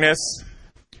darkness.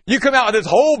 You come out with this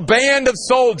whole band of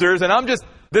soldiers and I'm just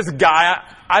this guy.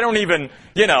 I don't even,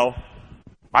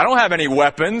 I don't have any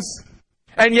weapons.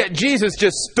 And yet Jesus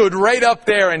just stood right up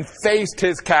there and faced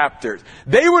his captors.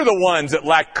 They were the ones that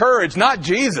lacked courage, not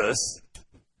Jesus.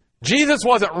 Jesus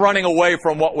wasn't running away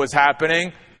from what was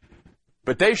happening.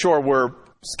 But they sure were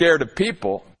scared of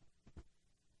people.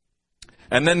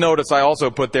 And then notice I also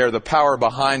put there the power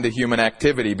behind the human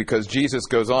activity, because Jesus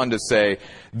goes on to say,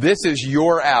 this is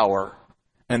your hour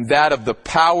and that of the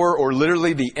power, or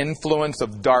literally the influence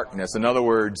of darkness. In other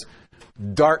words,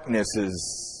 darkness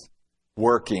is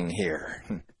working here.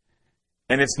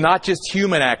 And it's not just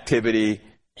human activity.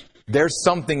 There's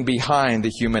something behind the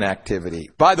human activity.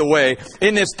 By the way,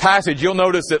 in this passage, you'll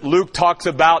notice that Luke talks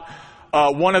about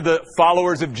one of the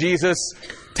followers of Jesus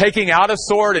taking out a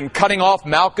sword and cutting off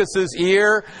Malchus's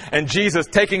ear, and Jesus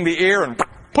taking the ear and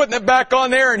putting it back on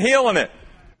there and healing it.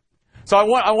 So I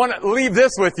want to leave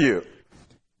this with you.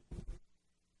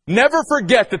 Never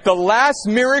forget that the last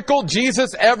miracle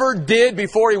Jesus ever did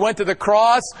before he went to the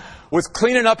cross was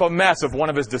cleaning up a mess of one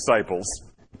of his disciples.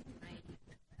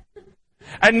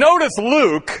 And notice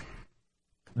Luke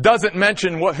doesn't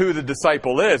mention who the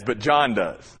disciple is, but John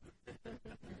does.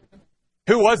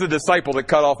 Who was the disciple that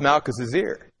cut off Malchus's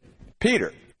ear?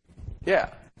 Peter.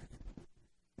 Yeah.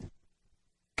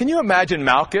 Can you imagine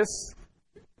Malchus?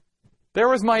 There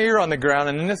was my ear on the ground,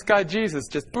 and then this guy Jesus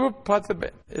just boop, puts a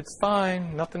bit. It's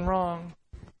fine, nothing wrong.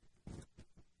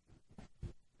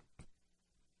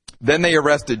 Then they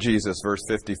arrested Jesus, verse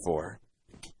 54.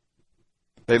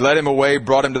 They led him away,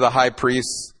 brought him to the high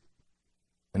priest.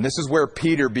 And this is where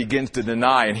Peter begins to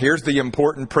deny. And here's the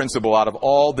important principle out of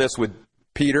all this with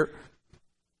Peter.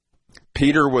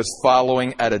 Peter was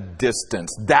following at a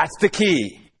distance. That's the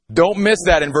key. Don't miss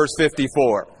that in verse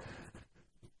 54.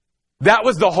 That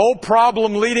was the whole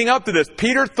problem leading up to this.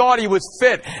 Peter thought he was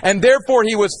fit, and therefore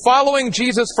he was following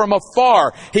Jesus from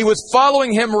afar. He was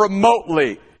following him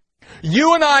remotely.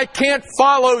 You and I can't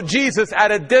follow Jesus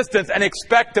at a distance and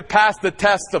expect to pass the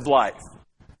test of life.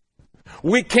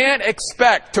 We can't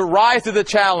expect to rise to the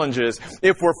challenges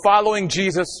if we're following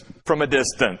Jesus from a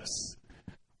distance.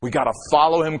 We got to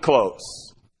follow him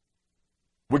close.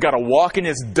 We got to walk in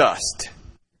his dust,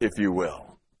 if you will.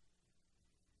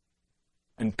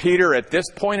 And Peter, at this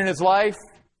point in his life,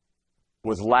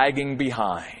 was lagging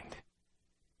behind.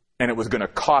 And it was going to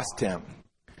cost him.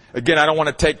 Again, I don't want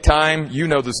to take time. You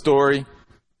know the story.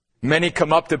 Many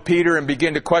come up to Peter and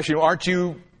begin to question, aren't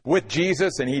you with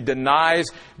Jesus? And he denies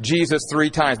Jesus 3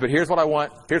 times. But here's what I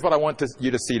want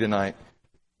you to see tonight.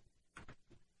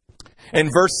 In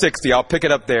verse 60, I'll pick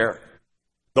it up there.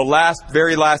 The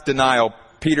very last denial,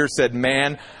 Peter said,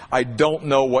 man, I don't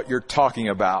know what you're talking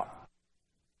about.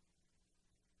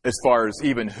 As far as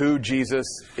even who Jesus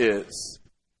is.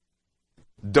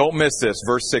 Don't miss this,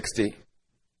 verse 60.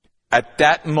 At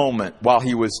that moment, while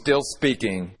he was still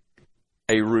speaking,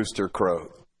 a rooster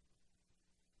crowed.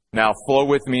 Now flow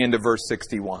with me into verse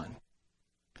 61.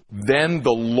 Then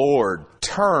the Lord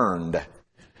turned.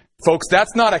 Folks,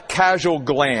 that's not a casual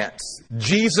glance.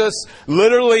 Jesus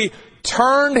literally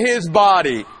turned his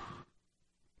body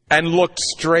and looked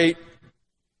straight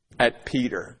at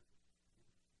Peter.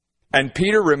 And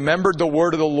Peter remembered the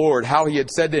word of the Lord, how he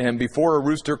had said to him, before a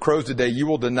rooster crows today, you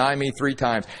will deny me 3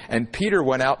 times. And Peter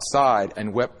went outside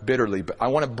and wept bitterly. But I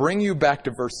want to bring you back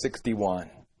to verse 61.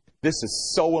 This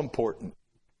is so important.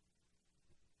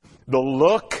 The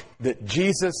look that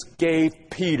Jesus gave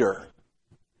Peter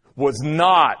was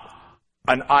not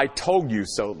an I told you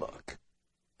so look.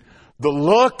 The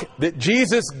look that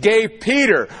Jesus gave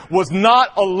Peter was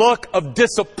not a look of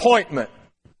disappointment.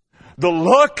 The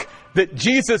look that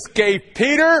Jesus gave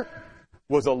Peter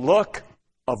was a look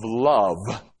of love.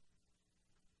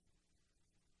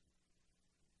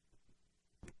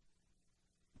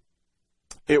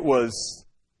 It was,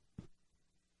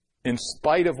 in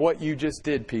spite of what you just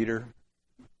did, Peter,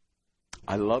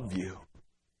 I love you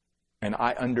and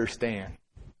I understand.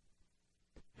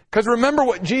 Because remember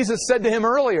what Jesus said to him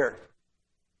earlier.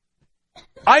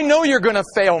 I know you're going to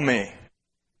fail me.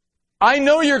 I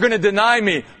know you're going to deny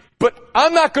me. But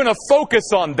I'm not going to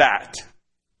focus on that.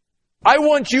 I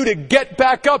want you to get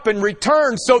back up and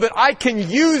return so that I can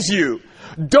use you.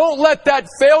 Don't let that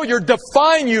failure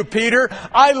define you, Peter.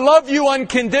 I love you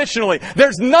unconditionally.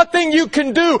 There's nothing you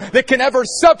can do that can ever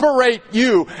separate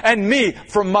you and me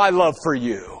from my love for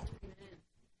you.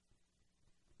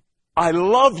 I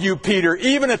love you, Peter,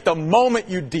 even at the moment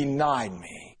you denied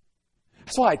me.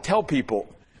 That's why I tell people,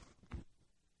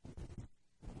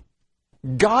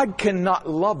 God cannot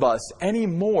love us any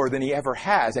more than He ever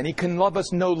has, and He can love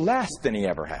us no less than He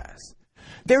ever has.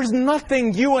 There's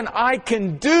nothing you and I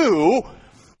can do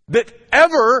that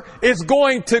ever is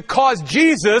going to cause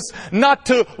Jesus not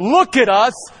to look at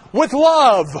us with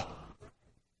love.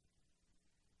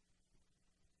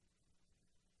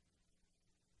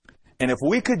 And if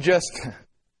we could just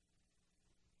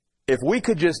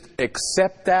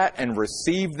accept that and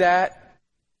receive that,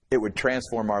 it would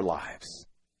transform our lives.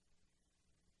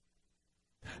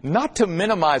 Not to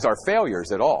minimize our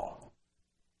failures at all,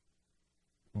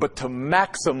 but to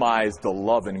maximize the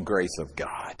love and grace of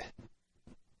God.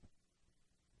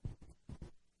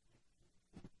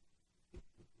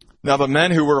 Now the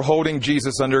men who were holding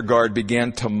Jesus under guard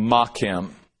began to mock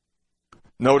him.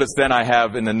 Notice then I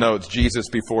have in the notes, Jesus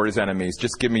before his enemies.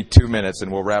 Just give me 2 minutes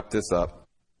and we'll wrap this up.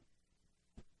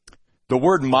 The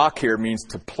word mock here means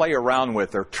to play around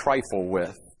with or trifle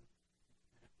with.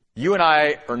 You and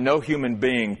I are no human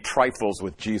being trifles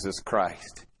with Jesus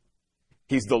Christ.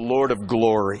 He's the Lord of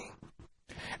glory.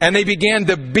 And they began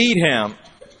to beat him.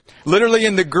 Literally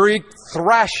in the Greek,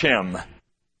 thrash him.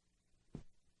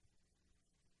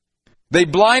 They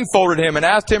blindfolded him and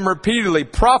asked him repeatedly,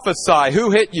 prophesy,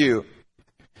 who hit you?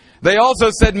 They also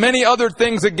said many other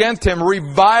things against him,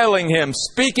 reviling him,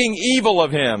 speaking evil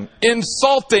of him,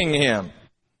 insulting him.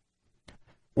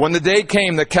 When the day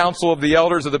came, the council of the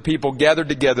elders of the people gathered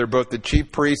together, both the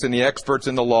chief priests and the experts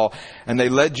in the law, and they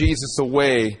led Jesus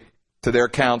away to their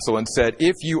council and said,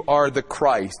 if you are the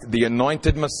Christ, the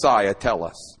anointed Messiah, tell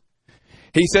us.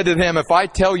 He said to them, if I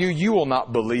tell you, you will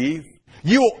not believe.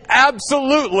 You will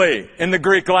absolutely, in the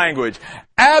Greek language,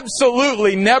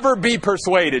 absolutely never be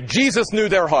persuaded. Jesus knew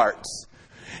their hearts.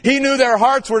 He knew their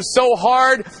hearts were so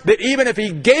hard that even if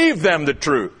he gave them the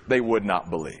truth, they would not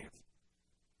believe.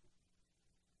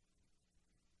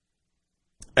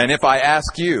 And if I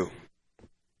ask you,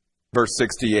 verse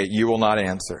 68, you will not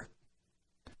answer.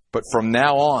 But from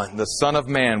now on, the Son of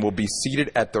Man will be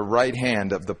seated at the right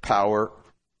hand of the power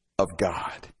of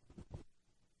God.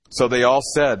 So they all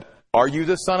said, are you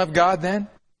the Son of God then?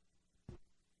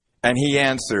 And he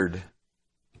answered,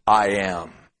 I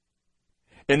am.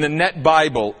 In the Net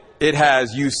Bible, it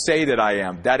has, you say that I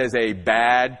am. That is a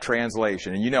bad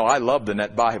translation. And you know, I love the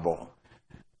Net Bible.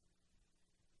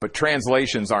 But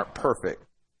translations aren't perfect.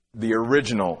 The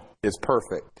original is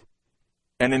perfect.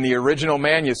 And in the original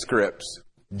manuscripts,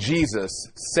 Jesus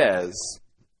says,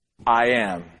 I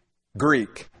am.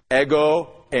 Greek,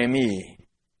 ego eimi.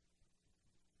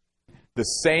 The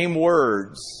same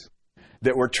words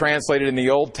that were translated in the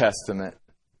Old Testament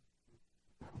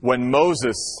when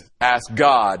Moses asked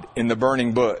God in the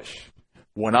burning bush,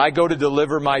 when I go to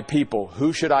deliver my people,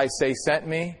 who should I say sent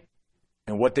me?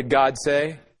 And what did God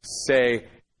say? Say,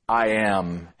 I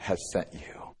am has sent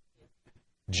you.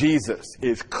 Jesus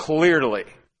is clearly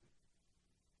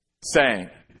saying,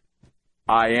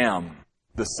 I am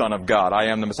the Son of God. I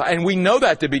am the Messiah. And we know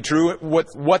that to be true with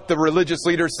what the religious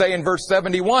leaders say in verse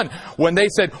 71. When they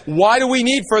said, why do we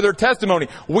need further testimony?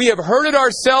 We have heard it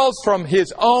ourselves from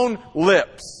his own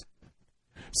lips.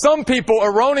 Some people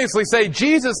erroneously say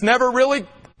Jesus never really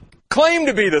claimed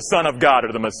to be the Son of God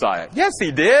or the Messiah. Yes,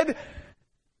 he did.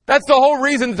 That's the whole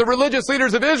reason the religious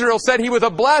leaders of Israel said he was a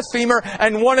blasphemer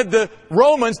and wanted the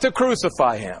Romans to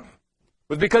crucify him. It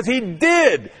was because he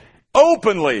did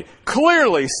openly,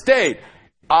 clearly state,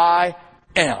 I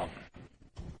am.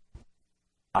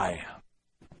 I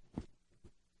am.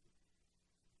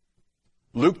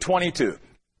 Luke 22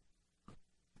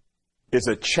 is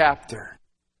a chapter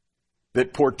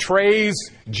that portrays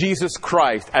Jesus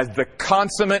Christ as the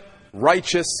consummate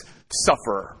righteous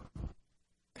sufferer.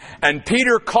 And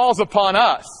Peter calls upon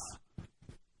us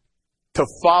to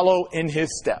follow in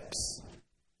his steps,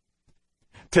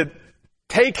 to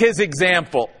take his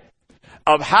example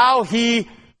of how he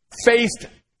faced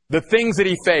the things that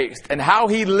he faced and how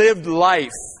he lived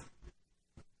life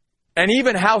and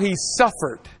even how he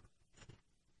suffered.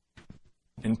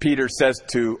 And Peter says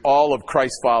to all of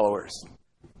Christ's followers,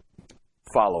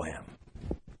 follow him.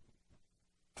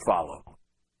 Follow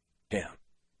him.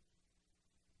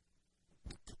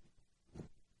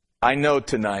 I know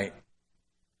tonight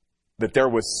that there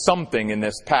was something in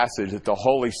this passage that the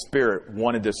Holy Spirit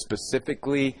wanted to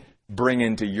specifically bring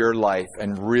into your life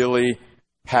and really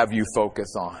have you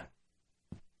focus on.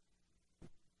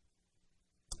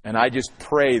 And I just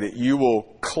pray that you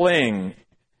will cling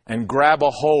and grab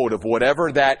a hold of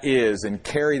whatever that is and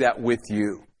carry that with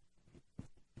you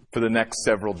for the next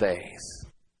several days.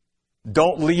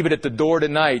 Don't leave it at the door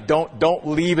tonight. Don't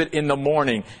leave it in the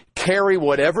morning. Carry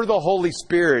whatever the Holy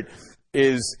Spirit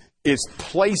is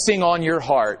placing on your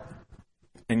heart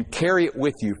and carry it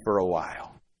with you for a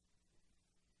while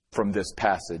from this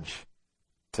passage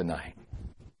tonight.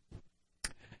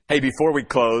 Hey, before we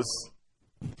close,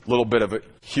 a little bit of a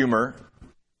humor.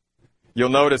 You'll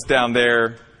notice down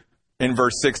there in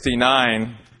verse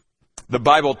 69, the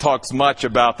Bible talks much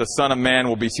about the Son of Man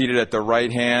will be seated at the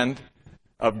right hand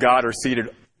of God or seated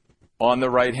on the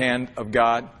right hand of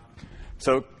God.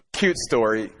 So, cute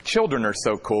story. Children are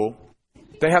so cool.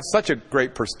 They have such a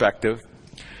great perspective.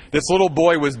 this little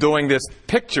boy was doing this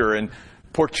picture and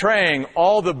portraying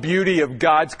all the beauty of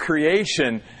God's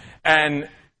creation. And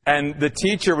the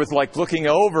teacher was like looking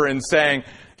over and saying,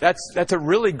 that's a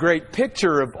really great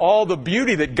picture of all the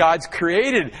beauty that God's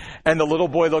created. And the little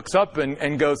boy looks up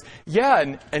and goes,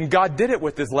 yeah, and God did it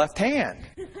with his left hand.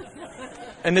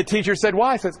 And the teacher said,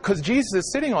 why? He says, because Jesus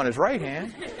is sitting on his right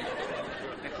hand.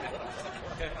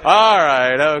 All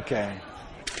right, okay.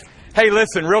 Hey,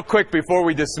 listen, real quick before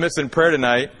we dismiss in prayer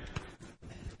tonight,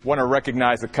 I want to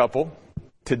recognize a couple.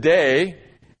 Today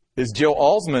is Jill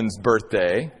Alsman's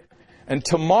birthday. And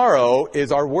tomorrow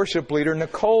is our worship leader,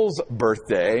 Nicole's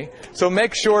birthday. So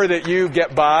make sure that you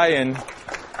get by and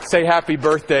say happy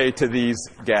birthday to these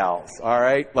gals. All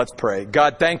right? Let's pray.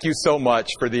 God, thank you so much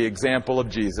for the example of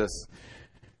Jesus.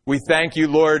 We thank you,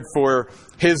 Lord, for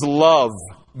his love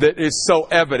that is so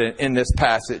evident in this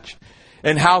passage,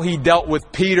 and how he dealt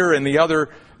with Peter and the other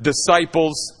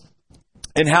disciples,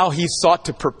 and how he sought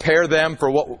to prepare them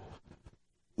for what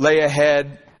lay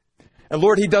ahead. And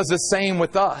Lord, he does the same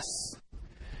with us.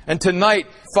 And tonight,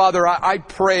 Father, I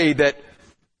pray that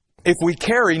if we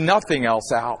carry nothing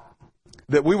else out,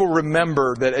 that we will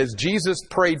remember that as Jesus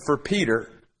prayed for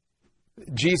Peter,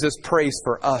 Jesus prays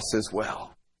for us as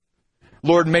well.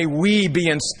 Lord, may we be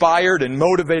inspired and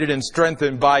motivated and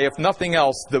strengthened by, if nothing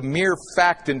else, the mere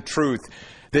fact and truth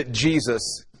that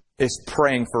Jesus is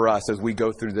praying for us as we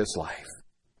go through this life.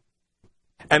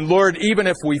 And Lord, even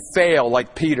if we fail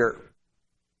like Peter,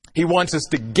 he wants us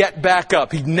to get back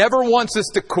up. He never wants us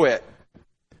to quit,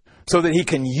 so that he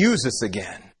can use us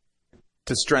again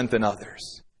to strengthen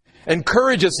others.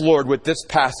 Encourage us, Lord, with this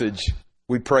passage,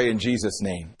 we pray in Jesus'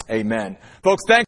 name. Amen. Folks, thank